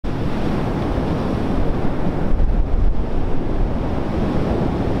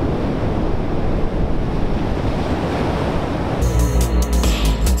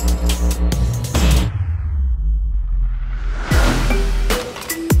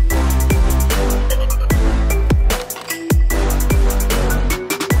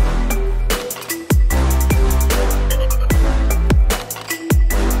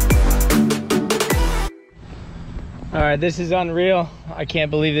right, this is unreal. I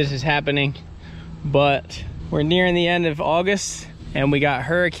can't believe this is happening, but we're nearing the end of August and we got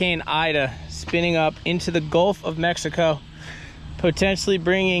Hurricane Ida spinning up into the Gulf of Mexico, potentially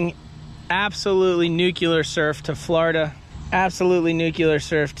bringing absolutely nuclear surf to Florida, absolutely nuclear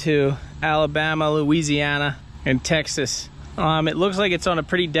surf to Alabama, Louisiana, and Texas. It looks like it's on a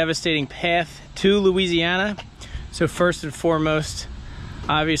pretty devastating path to Louisiana. So first and foremost,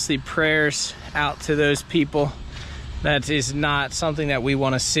 obviously prayers out to those people. That is not something that we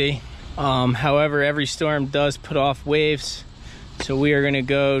want to see. However, every storm does put off waves. So we are gonna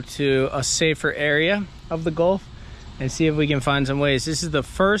go to a safer area of the Gulf and see if we can find some waves. This is the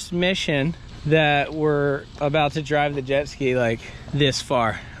first mission that we're about to drive the jet ski like this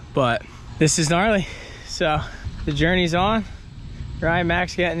far, but this is gnarly. So the journey's on. Ryan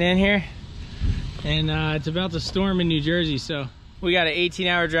Max getting in here, and it's about to storm in New Jersey. So we got an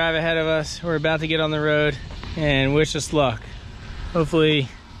 18-hour drive ahead of us. We're about to get on the road, and wish us luck. Hopefully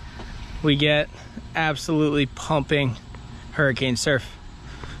we get absolutely pumping hurricane surf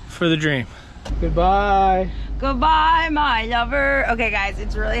for the dream. Goodbye. Goodbye, my lover. Okay, guys,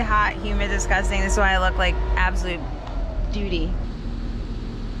 it's really hot, humid, disgusting. This is why I look like absolute duty.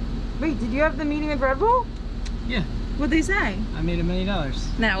 Wait, did you have the meeting with Red Bull? Yeah. What'd they say? I made $1 million.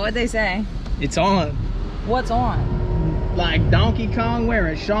 No, what'd they say? It's on. What's on? Like Donkey Kong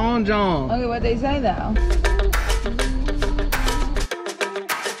wearing Sean John. Okay, what'd they say though?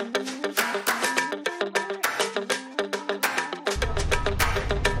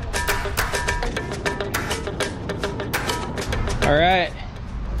 All right,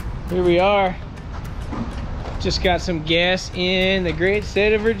 here we are. Just got some gas in the great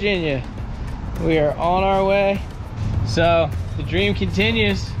state of Virginia. We are on our way. So the dream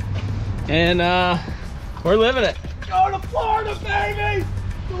continues, and we're living it. Go to Florida, baby!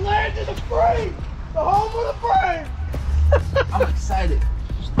 The land of the free! The home of the brave! I'm excited.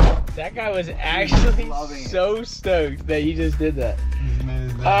 That guy was actually so stoked that he just did that.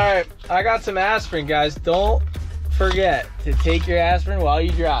 All right, I got some aspirin, guys. Don't forget to take your aspirin while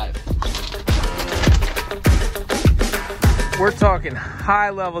you drive. We're talking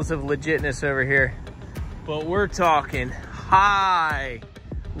high levels of legitness over here, but we're talking high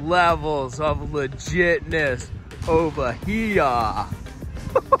levels of legitness over here.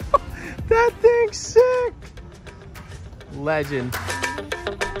 That thing's sick. Legend.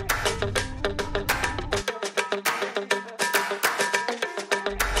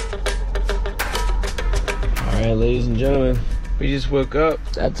 All right, ladies and gentlemen, we just woke up.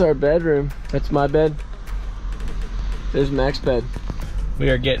 That's our bedroom. That's my bed. There's Mac's bed. We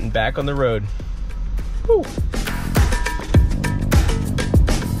are getting back on the road. Woo.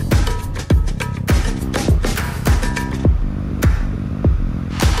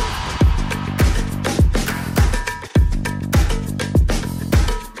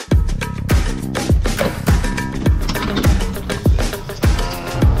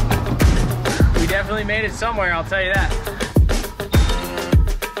 We definitely made it somewhere, I'll tell you that.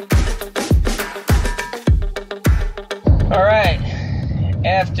 All right,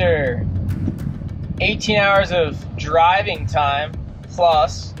 after 18 hours of driving time,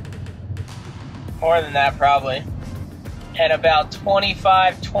 plus, more than that probably, and about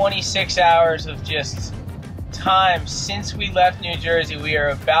 25, 26 hours of just time since we left New Jersey, we are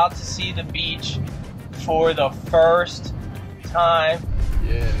about to see the beach for the first time.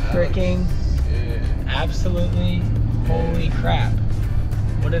 Yeah. Freaking, absolutely, holy crap.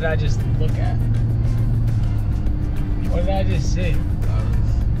 What did I just look at? What did I just see?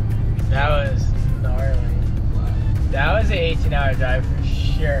 That was gnarly. That was an 18-hour drive for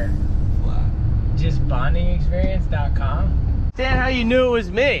sure. Just bondingexperience.com. Dan, how you knew it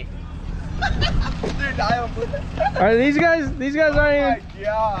was me? Dude, are these guys aren't even... Oh my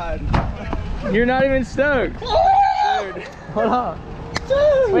god. You're not even stoked. Dude, hold on.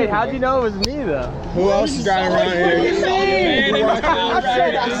 Wait, how'd you know it was me though? Who else is driving around here?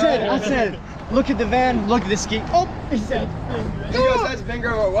 I said, look at the van, look at the ski. Oh, he said. He goes, that's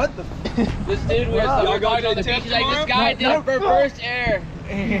bingo, what the This dude was on the beach like this guy did for first air.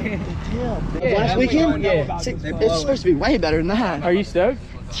 Last weekend? Yeah. It's supposed to be way better than that. Are you stoked?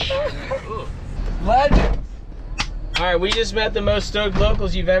 Legend. All right, we just met the most stoked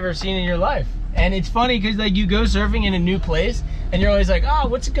locals you've ever seen in your life. And it's funny because like you go surfing in a new place and you're always like, oh,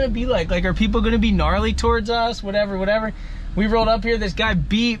 what's it gonna be like? Like, are people gonna be gnarly towards us? Whatever. We rolled up here, this guy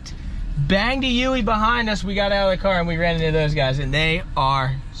beeped, banged a Ooyy behind us. We got out of the car and we ran into those guys and they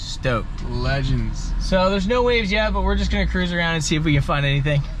are stoked. Legends. So there's no waves yet, but we're just gonna cruise around and see if we can find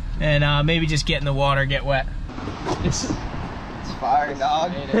anything. And maybe just get in the water, get wet. It's fire,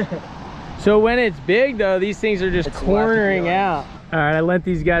 dog. So when it's big though, these things are just cornering out. All right, I lent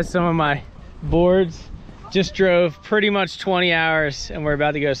these guys some of my boards. Just drove pretty much 20 hours and we're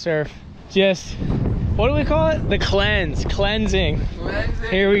about to go surf. Just, what do we call it? The cleanse, cleansing.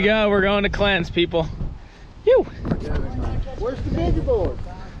 Here we go, we're going to cleanse, people. Phew. Where's the bigger board?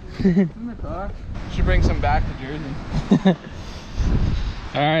 In the car. Should bring some back to Jersey.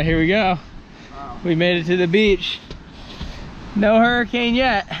 All right, here we go. Wow. We made it to the beach. No hurricane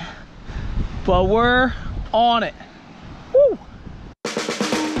yet, but we're on it. Woo.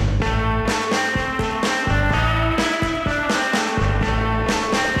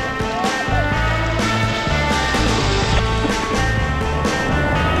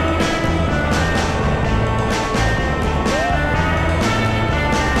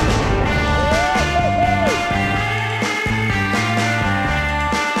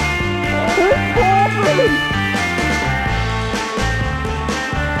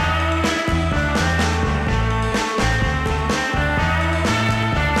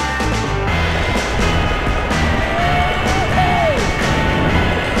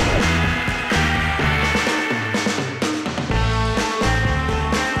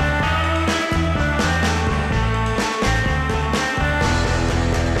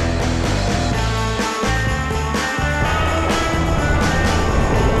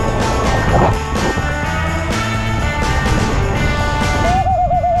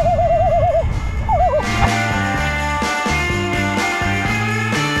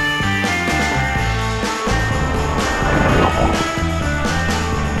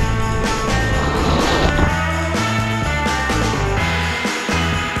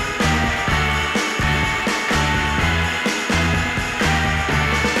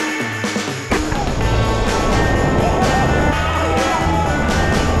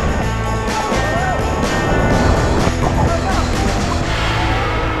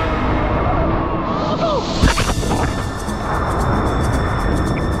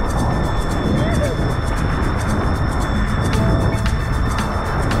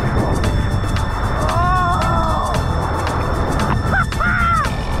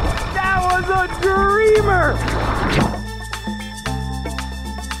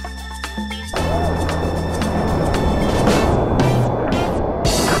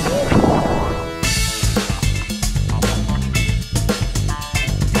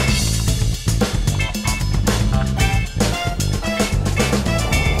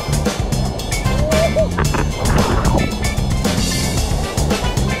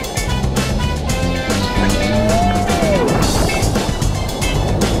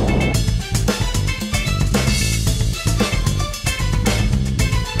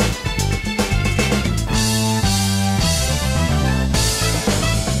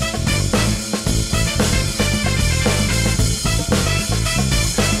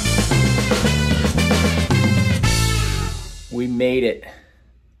 We made it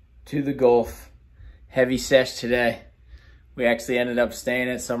to the Gulf. Heavy sesh today. We actually ended up staying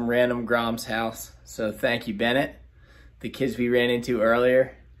at some random Grom's house. So thank you, Bennett. The kids we ran into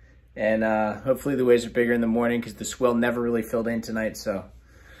earlier. And hopefully the waves are bigger in the morning because the swell never really filled in tonight. So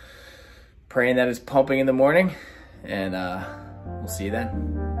praying that it's pumping in the morning. And we'll see you then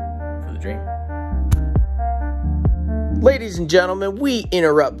for the dream. Ladies and gentlemen, we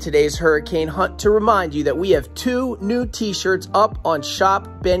interrupt today's hurricane hunt to remind you that we have 2 new t-shirts up on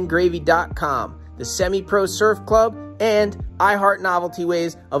shopbengravy.com. The Semi-Pro Surf Club and I Heart Novelty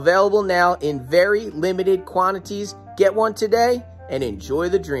Waves, available now in very limited quantities. Get one today and enjoy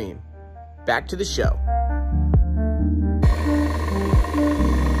the dream. Back to the show.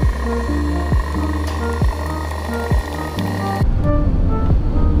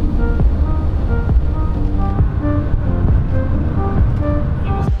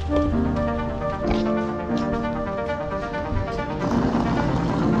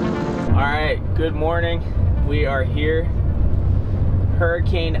 Good morning. We are here.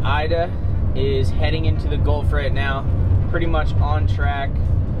 Hurricane Ida is heading into the Gulf right now, pretty much on track,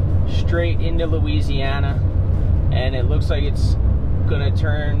 straight into Louisiana, and it looks like it's gonna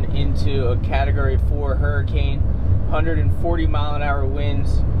turn into a Category 4 hurricane, 140 mile-an-hour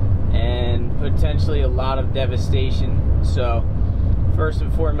winds, and potentially a lot of devastation. So first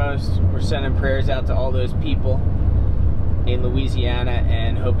and foremost, we're sending prayers out to all those people in Louisiana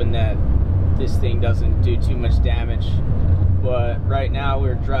and hoping that this thing doesn't do too much damage. But right now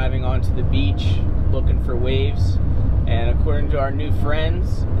we're driving onto the beach looking for waves, and according to our new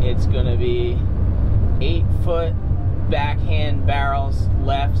friends, it's gonna be 8-foot backhand barrels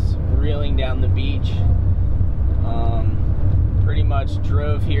lefts reeling down the beach. Pretty much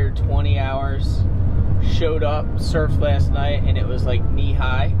drove here 20 hours, showed up, surfed last night, and it was like knee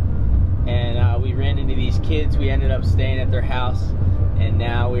high. and we ran into these kids. We ended up staying at their house, and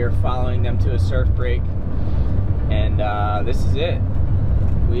now we are following them to a surf break. And this is it.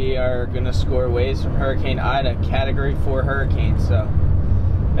 We are gonna score waves from Hurricane Ida, Category 4 hurricane. So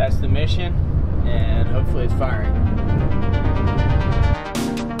that's the mission, and hopefully it's firing.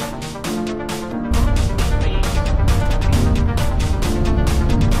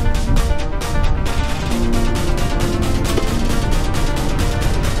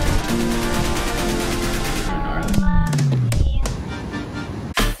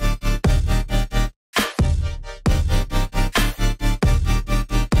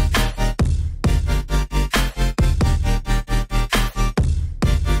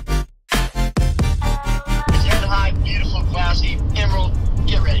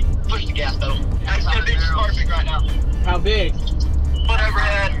 How big? Whatever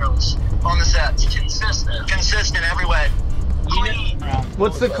head on the set. Consistent every way. Clean.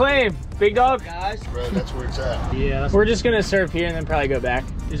 What's the claim, big dog? Guys. Right, that's where it's at. Yeah, we're just gonna surf here and then probably go back.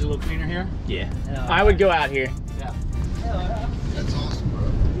 Is it a little cleaner here? Yeah. I would go out here. Yeah. That's awesome,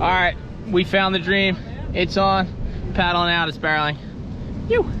 bro. All right, we found the dream. It's on. Paddling out, it's barreling.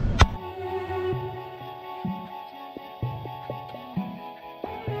 Phew.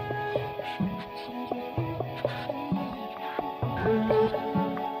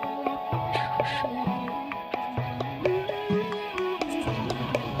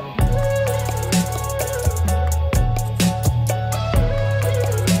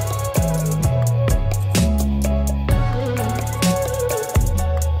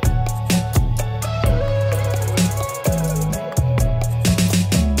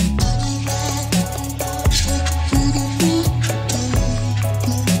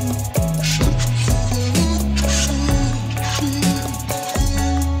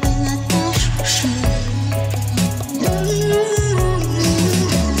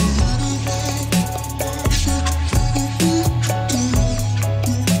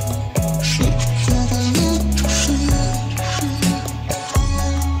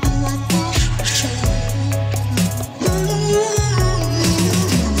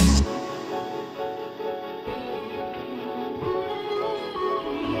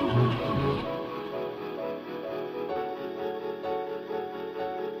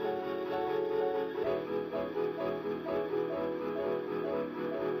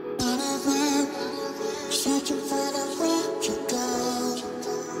 Searching for the way to go,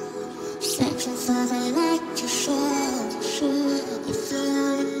 searching for the light to show. If you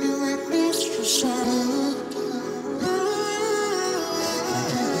only knew I missed you so.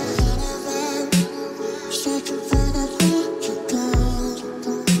 Searching for the way to go,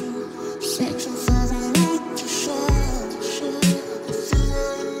 searching for the light to show. If you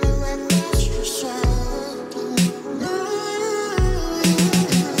only knew I missed you so.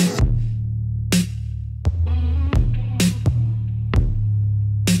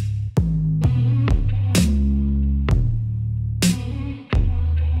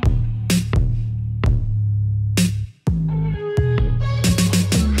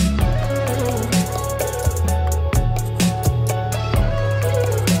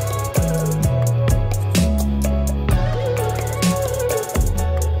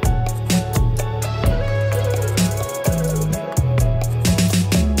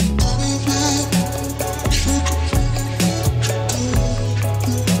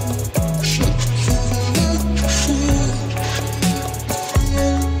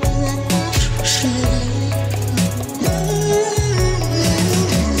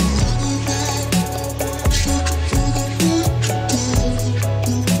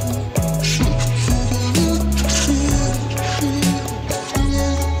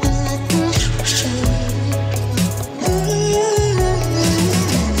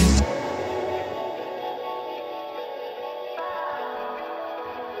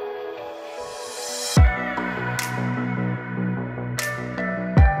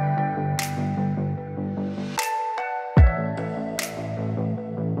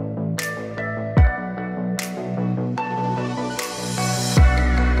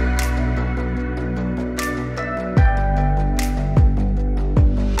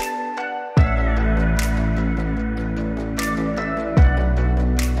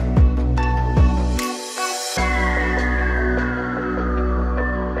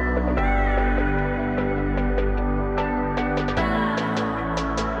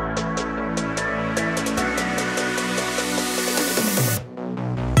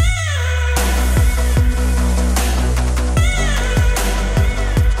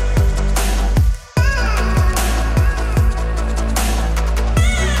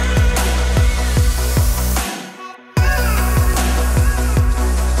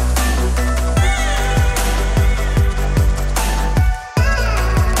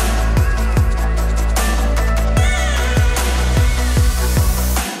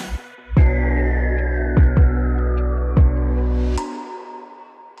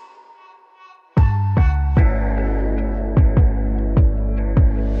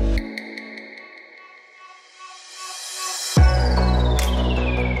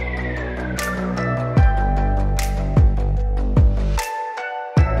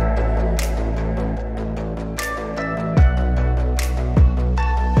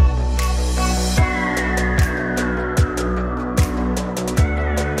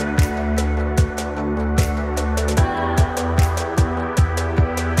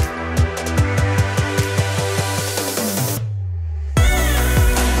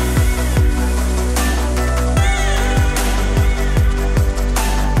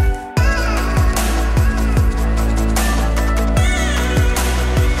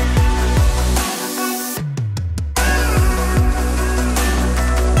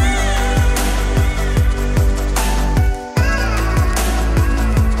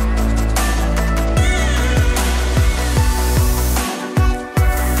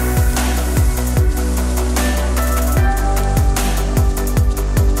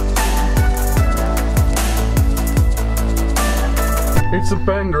 It's a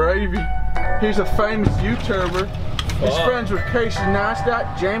Ben Gravy. He's a famous YouTuber. He's friends with Casey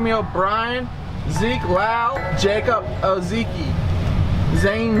Neistat, Jamie O'Brien, Zeke Lau, Jacob Ozeki,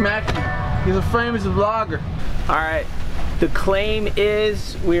 Zane Mackey. He's a famous vlogger. All right, the claim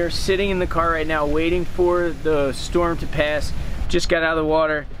is we are sitting in the car right now waiting for the storm to pass. Just got out of the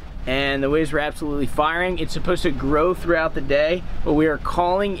water and the waves were absolutely firing. It's supposed to grow throughout the day, but we are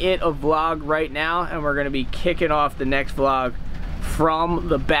calling it a vlog right now, and we're gonna be kicking off the next vlog from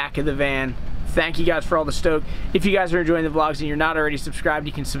the back of the van. Thank you guys for all the stoke. If you guys are enjoying the vlogs and you're not already subscribed,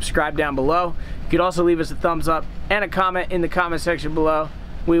 you can subscribe down below. You could also leave us a thumbs up and a comment in the comment section below.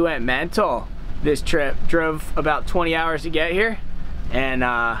 We went mental this trip. Drove about 20 hours to get here, and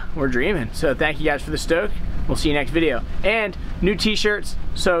we're dreaming. So thank you guys for the stoke. We'll see you next video. And new t-shirts,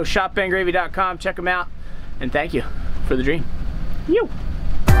 so shopbengravy.com, check them out. And thank you for the dream. You.